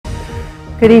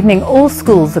Good evening. All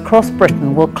schools across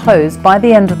Britain will close by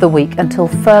the end of the week until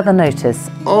further notice.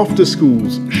 After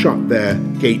schools shut their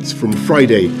gates from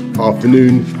Friday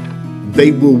afternoon,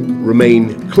 they will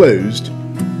remain closed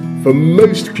for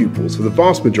most pupils, for the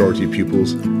vast majority of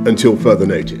pupils, until further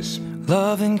notice.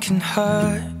 Loving can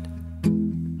hurt.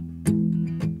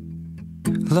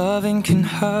 Loving can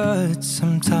hurt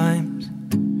sometimes,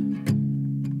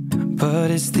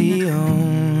 but it's the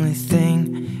only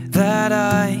thing that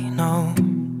I know.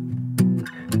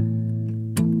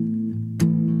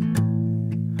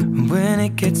 When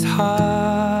it gets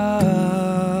hard,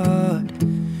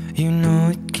 you know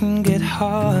it can get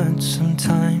hard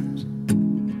sometimes.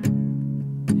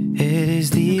 It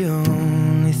is the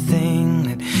only thing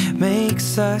that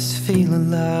makes us feel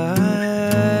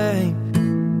alive.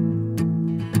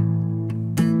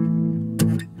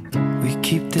 We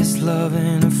keep this love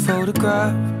in a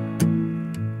photograph.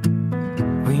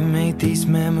 We made these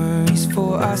memories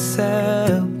for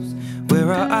ourselves,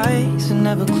 where our eyes are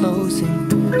never closing,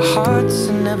 our hearts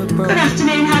are never broken. Good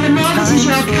afternoon, Holland Moor. This is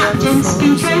your captain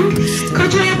speaking.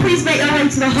 Could you please make your way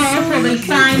to the hall for the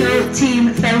final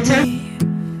team photo?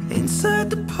 Inside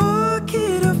the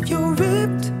pocket of your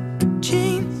ripped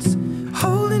jeans,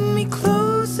 holding me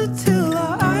closer till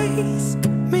our eyes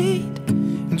meet.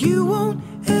 You won't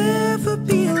ever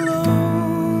be alone.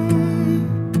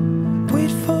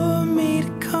 Wait for me to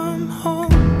come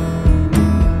home.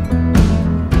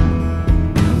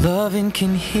 Loving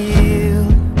can heal.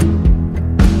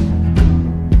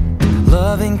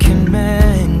 Loving can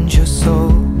mend your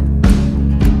soul.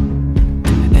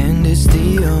 And it's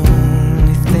the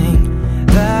only thing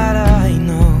that I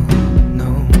know.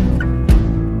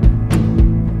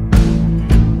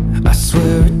 I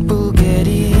swear it will get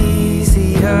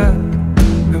easier.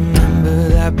 Remember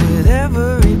that with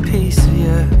every piece of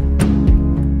you.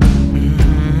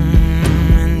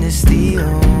 And it's the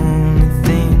only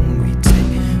thing we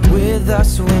take with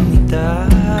us when we die.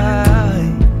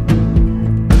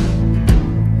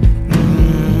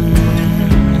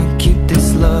 Keep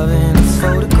this love in a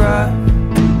photograph.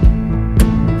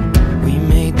 We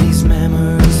made these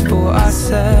memories for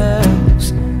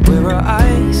ourselves, where our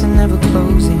eyes are never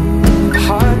closing, our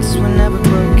hearts were never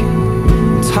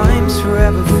broken, time's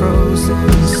forever frozen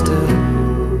still.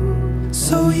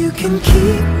 So you can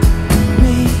keep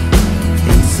me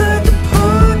inside the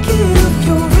pocket of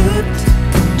your ripped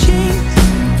jeans,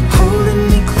 holding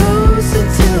me closer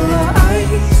till our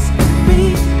eyes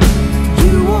meet.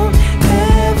 You won't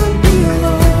ever be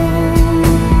alone.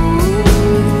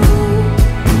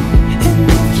 And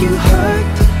if you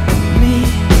hurt me,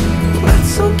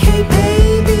 that's okay,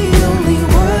 baby. Only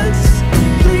words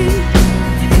bleed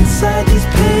inside these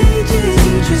pages.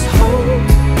 You just hold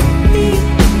me.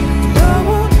 I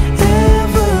won't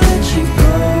ever let you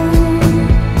go.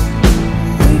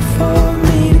 Wait for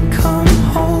me to come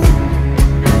home.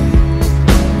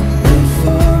 Wait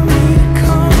for me to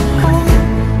come home.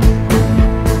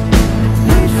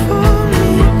 Wait for me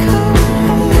to come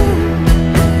home.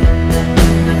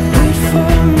 Wait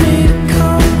for me to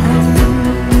come home.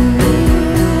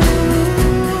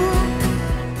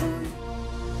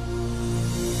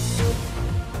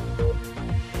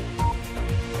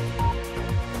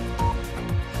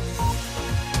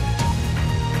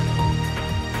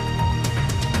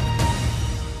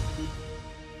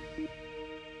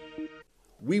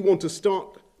 We want to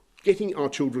start getting our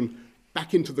children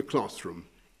back into the classroom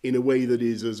in a way that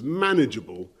is as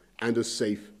manageable and as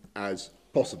safe as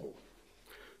possible.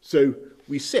 So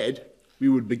we said we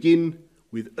would begin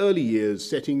with early years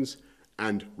settings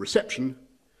and reception,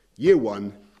 year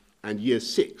 1 and year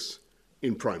 6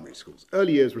 in primary schools.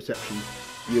 Early years reception,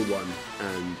 year 1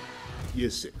 and year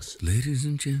 6. Ladies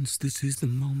and gents, this is the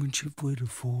moment you've waited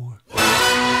for.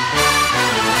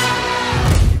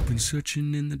 You've been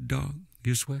searching in the dark,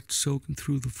 your sweat soaking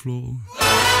through the floor.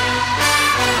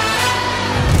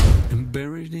 And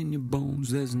buried in your bones,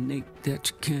 there's an ache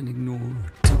that you can't ignore.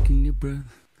 Taking your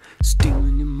breath,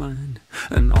 stealing your mind,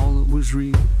 and all that was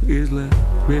real is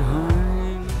left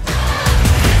behind.